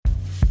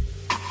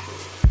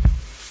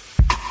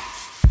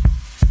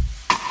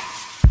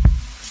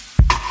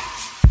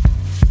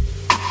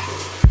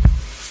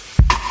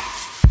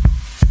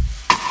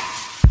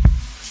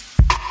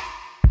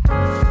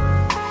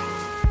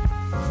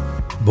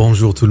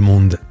Bonjour tout le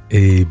monde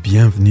et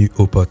bienvenue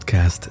au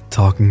podcast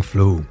Talking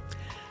Flow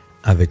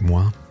avec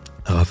moi,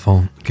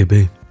 Rafan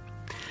Kébé.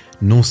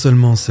 Non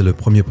seulement c'est le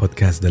premier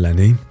podcast de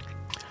l'année,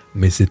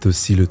 mais c'est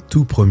aussi le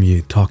tout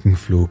premier Talking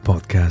Flow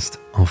podcast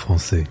en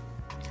français.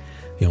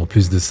 Et en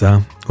plus de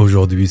ça,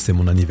 aujourd'hui c'est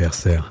mon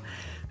anniversaire,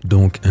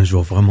 donc un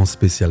jour vraiment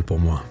spécial pour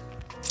moi.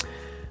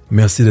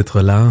 Merci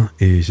d'être là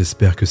et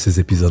j'espère que ces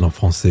épisodes en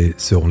français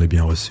seront les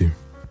bien reçus.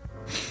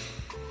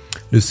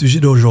 Le sujet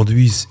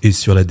d'aujourd'hui est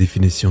sur la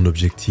définition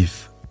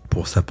d'objectifs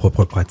pour sa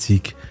propre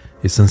pratique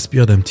et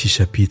s'inspire d'un petit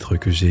chapitre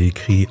que j'ai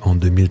écrit en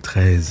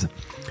 2013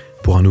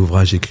 pour un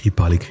ouvrage écrit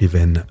par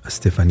l'écrivaine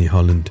Stephanie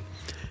Holland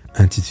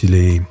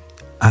intitulé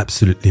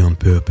Absolutely on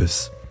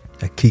Purpose,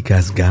 a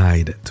kick-ass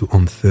guide to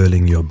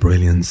unfurling your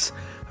brilliance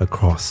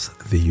across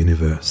the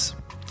universe,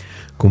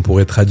 qu'on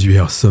pourrait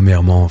traduire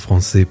sommairement en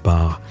français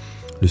par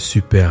le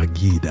super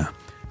guide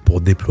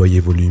pour déployer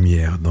vos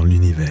lumières dans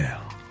l'univers.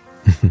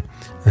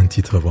 Un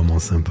titre vraiment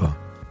sympa.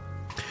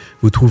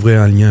 Vous trouverez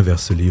un lien vers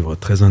ce livre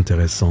très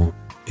intéressant,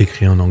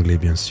 écrit en anglais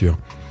bien sûr,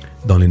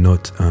 dans les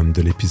notes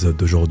de l'épisode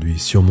d'aujourd'hui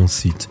sur mon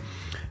site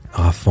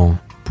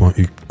rafan.co.uk,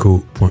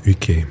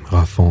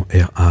 Rafan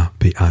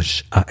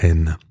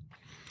R-A-P-H-A-N.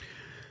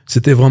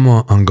 C'était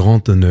vraiment un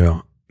grand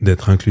honneur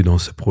d'être inclus dans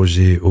ce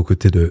projet aux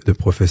côtés de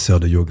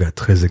professeurs de yoga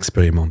très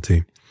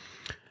expérimentés.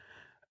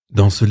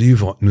 Dans ce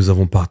livre, nous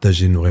avons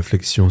partagé nos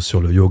réflexions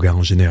sur le yoga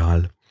en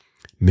général,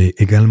 mais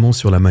également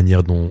sur la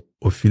manière dont,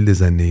 au fil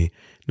des années,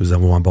 nous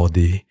avons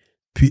abordé,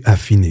 puis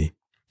affiné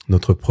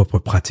notre propre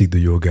pratique de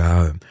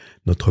yoga,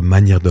 notre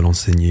manière de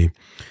l'enseigner,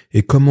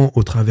 et comment,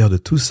 au travers de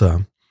tout ça,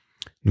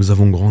 nous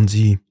avons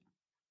grandi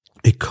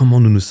et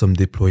comment nous nous sommes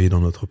déployés dans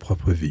notre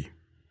propre vie.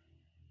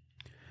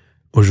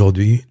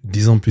 Aujourd'hui,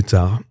 10 ans plus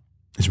tard,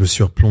 je me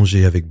suis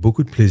replongé avec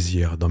beaucoup de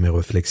plaisir dans mes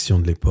réflexions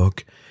de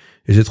l'époque,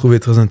 et j'ai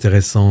trouvé très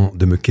intéressant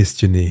de me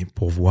questionner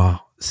pour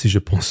voir si je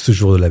pense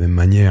toujours de la même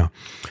manière,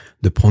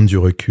 de prendre du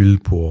recul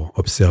pour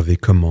observer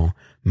comment,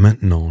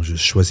 maintenant, je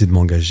choisis de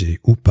m'engager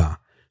ou pas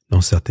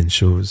dans certaines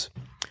choses.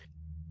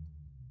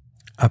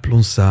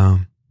 Appelons ça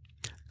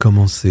 «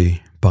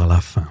 commencer par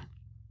la fin ».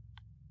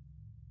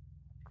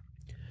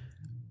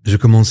 Je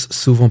commence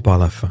souvent par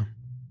la fin,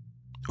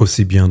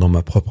 aussi bien dans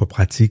ma propre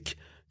pratique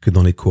que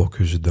dans les cours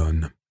que je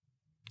donne.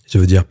 Je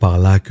veux dire par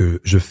là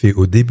que je fais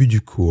au début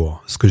du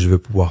cours ce que je veux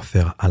pouvoir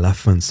faire à la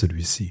fin de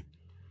celui-ci.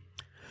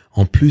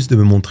 En plus de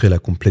me montrer la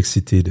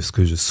complexité de ce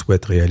que je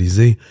souhaite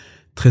réaliser,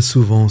 très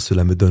souvent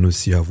cela me donne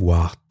aussi à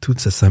voir toute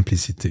sa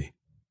simplicité.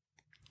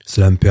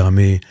 Cela me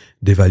permet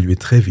d'évaluer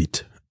très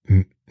vite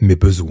mes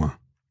besoins,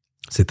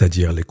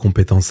 c'est-à-dire les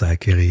compétences à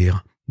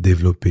acquérir,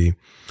 développer,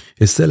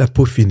 et celles à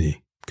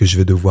peaufiner que je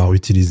vais devoir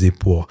utiliser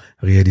pour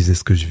réaliser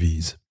ce que je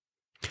vise.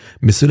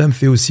 Mais cela me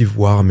fait aussi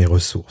voir mes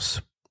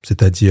ressources,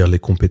 c'est-à-dire les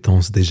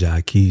compétences déjà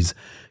acquises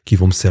qui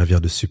vont me servir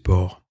de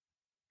support.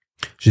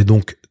 J'ai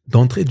donc,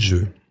 d'entrée de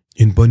jeu,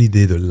 une bonne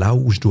idée de là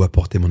où je dois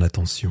porter mon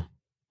attention.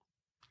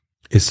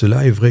 Et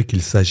cela est vrai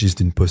qu'il s'agisse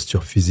d'une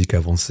posture physique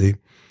avancée,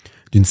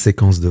 d'une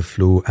séquence de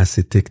flow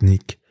assez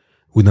technique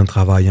ou d'un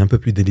travail un peu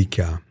plus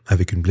délicat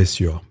avec une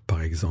blessure,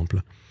 par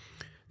exemple.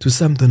 Tout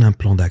ça me donne un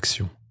plan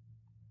d'action.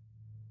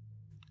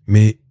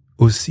 Mais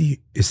aussi,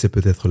 et c'est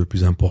peut-être le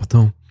plus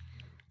important,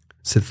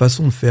 cette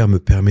façon de faire me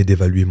permet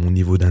d'évaluer mon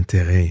niveau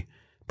d'intérêt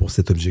pour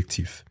cet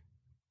objectif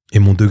et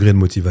mon degré de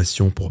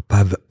motivation pour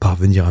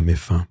parvenir à mes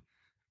fins.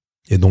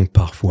 Et donc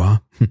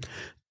parfois,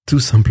 tout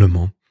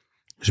simplement,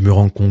 je me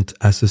rends compte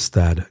à ce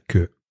stade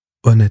que,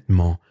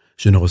 honnêtement,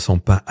 je ne ressens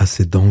pas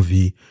assez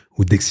d'envie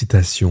ou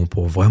d'excitation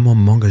pour vraiment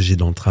m'engager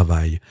dans le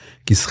travail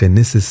qui serait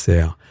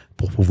nécessaire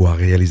pour pouvoir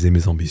réaliser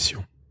mes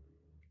ambitions.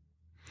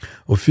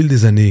 Au fil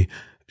des années,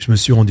 je me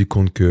suis rendu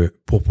compte que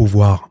pour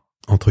pouvoir,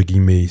 entre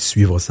guillemets,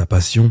 suivre sa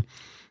passion,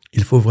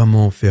 il faut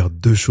vraiment faire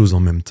 2 choses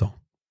en même temps.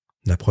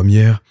 La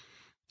première,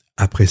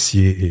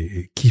 apprécier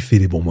et kiffer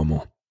les bons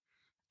moments.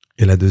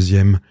 Et la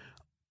deuxième,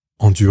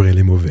 endurer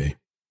les mauvais.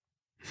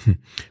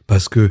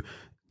 Parce que,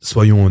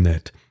 soyons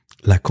honnêtes,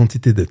 la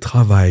quantité de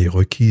travail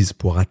requise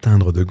pour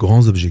atteindre de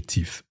grands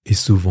objectifs est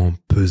souvent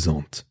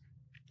pesante.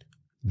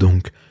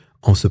 Donc,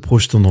 en se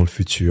projetant dans le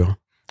futur,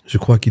 je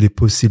crois qu'il est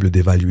possible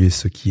d'évaluer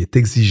ce qui est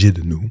exigé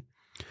de nous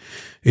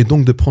et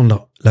donc de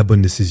prendre la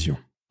bonne décision.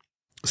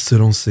 Se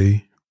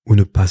lancer ou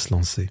ne pas se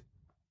lancer.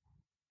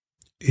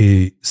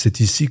 Et c'est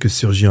ici que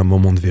surgit un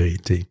moment de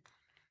vérité.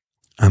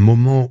 Un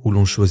moment où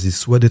l'on choisit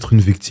soit d'être une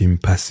victime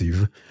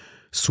passive,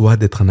 soit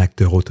d'être un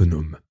acteur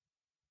autonome.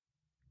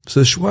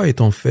 Ce choix est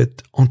en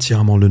fait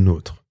entièrement le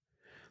nôtre.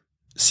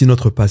 Si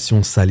notre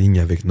passion s'aligne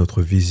avec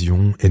notre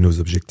vision et nos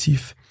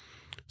objectifs,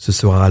 ce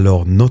sera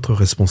alors notre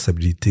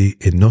responsabilité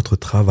et notre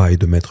travail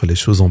de mettre les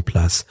choses en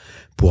place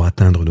pour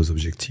atteindre nos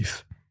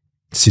objectifs.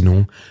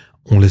 Sinon,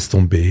 on laisse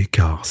tomber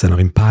car ça ne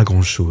rime pas à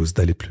grand-chose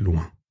d'aller plus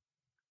loin.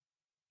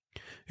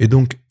 Et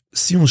donc,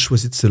 si on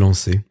choisit de se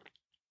lancer,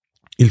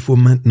 il faut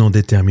maintenant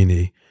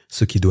déterminer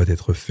ce qui doit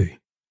être fait.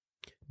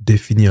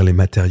 Définir les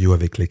matériaux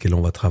avec lesquels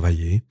on va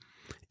travailler,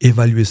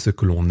 évaluer ce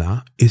que l'on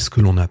a et ce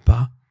que l'on n'a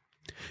pas,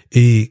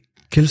 et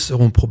quelles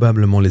seront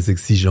probablement les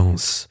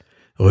exigences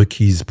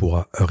requises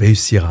pour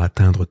réussir à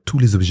atteindre tous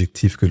les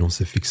objectifs que l'on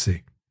s'est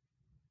fixés.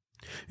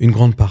 Une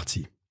grande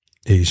partie,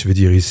 et je veux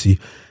dire ici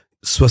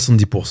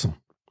 70%,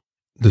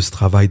 de ce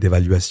travail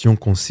d'évaluation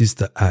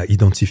consiste à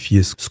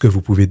identifier ce que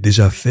vous pouvez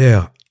déjà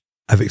faire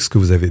avec ce que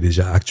vous avez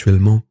déjà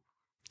actuellement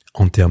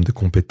en termes de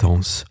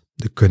compétences,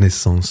 de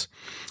connaissances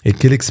et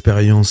quelle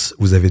expérience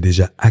vous avez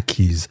déjà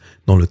acquise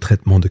dans le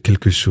traitement de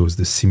quelque chose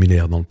de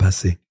similaire dans le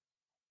passé.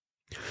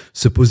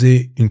 Se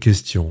poser une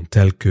question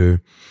telle que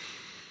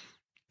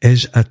 «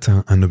 Ai-je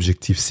atteint un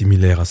objectif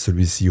similaire à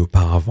celui-ci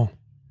auparavant ?»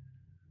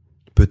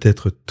 peut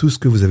être tout ce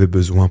que vous avez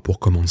besoin pour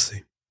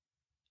commencer.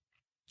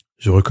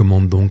 Je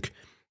recommande donc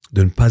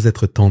de ne pas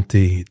être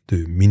tenté de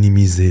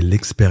minimiser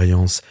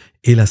l'expérience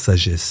et la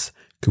sagesse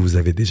que vous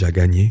avez déjà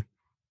gagnées,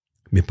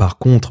 mais par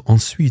contre,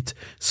 ensuite,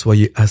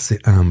 soyez assez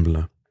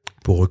humble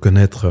pour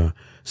reconnaître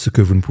ce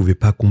que vous ne pouvez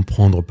pas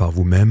comprendre par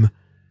vous-même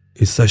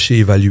et sachez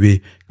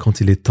évaluer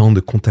quand il est temps de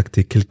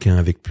contacter quelqu'un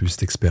avec plus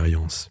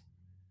d'expérience,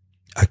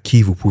 à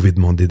qui vous pouvez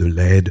demander de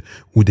l'aide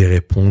ou des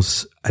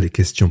réponses à des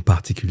questions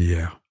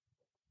particulières.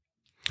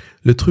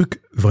 Le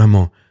truc,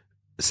 vraiment,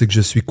 c'est que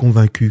je suis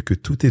convaincu que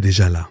tout est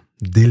déjà là,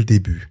 dès le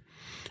début,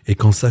 et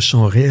qu'en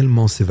sachant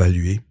réellement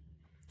s'évaluer,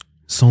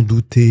 sans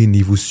douter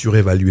ni vous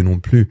surévaluer non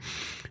plus,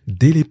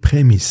 dès les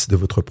prémices de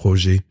votre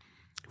projet,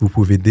 vous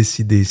pouvez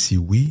décider si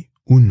oui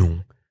ou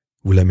non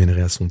vous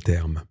l'amènerez à son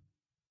terme.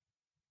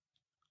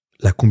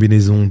 La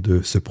combinaison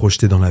de se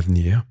projeter dans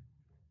l'avenir,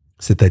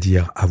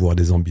 c'est-à-dire avoir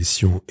des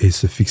ambitions et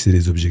se fixer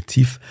des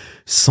objectifs,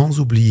 sans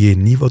oublier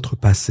ni votre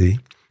passé,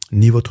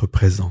 ni votre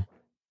présent,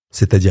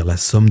 c'est-à-dire la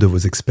somme de vos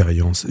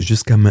expériences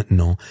jusqu'à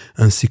maintenant,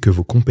 ainsi que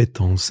vos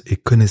compétences et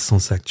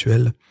connaissances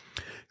actuelles,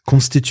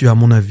 constitue à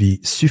mon avis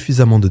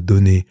suffisamment de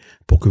données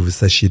pour que vous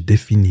sachiez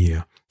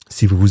définir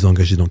si vous vous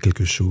engagez dans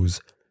quelque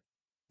chose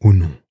ou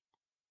non.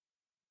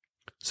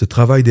 Ce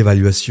travail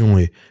d'évaluation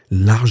est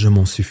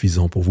largement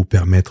suffisant pour vous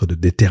permettre de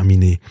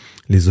déterminer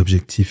les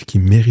objectifs qui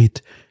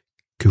méritent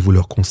que vous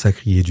leur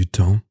consacriez du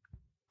temps,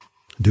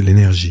 de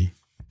l'énergie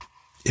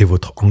et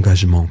votre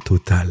engagement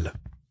total.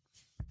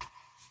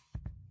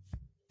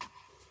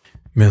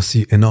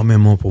 Merci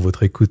énormément pour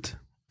votre écoute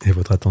et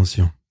votre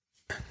attention.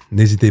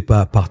 N'hésitez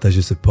pas à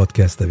partager ce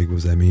podcast avec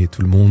vos amis et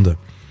tout le monde.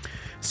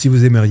 Si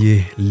vous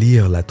aimeriez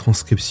lire la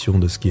transcription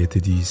de ce qui a été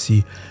dit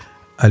ici,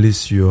 allez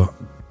sur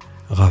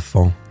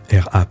raphan.co.uk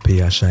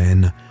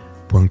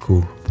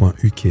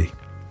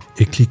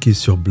et cliquez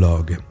sur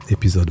blog,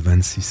 épisode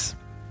 26.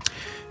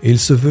 Et il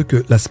se veut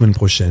que la semaine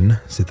prochaine,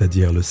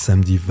 c'est-à-dire le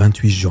samedi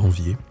 28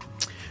 janvier,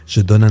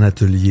 je donne un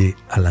atelier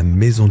à la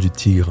Maison du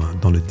Tigre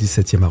dans le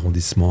 17e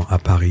arrondissement à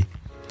Paris,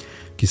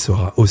 qui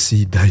sera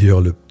aussi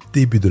d'ailleurs le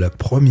début de la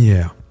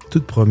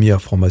toute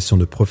première formation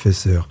de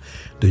professeur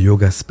de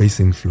Yoga Space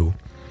and Flow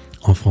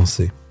en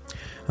français.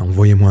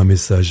 Envoyez-moi un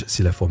message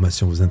si la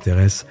formation vous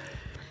intéresse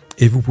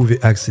et vous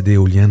pouvez accéder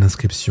au lien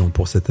d'inscription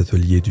pour cet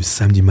atelier du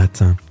samedi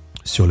matin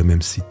sur le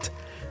même site,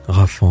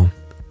 raphan.co.uk.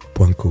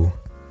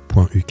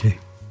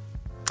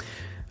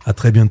 À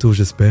très bientôt,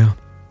 j'espère.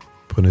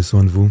 Prenez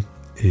soin de vous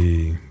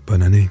et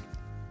bonne année.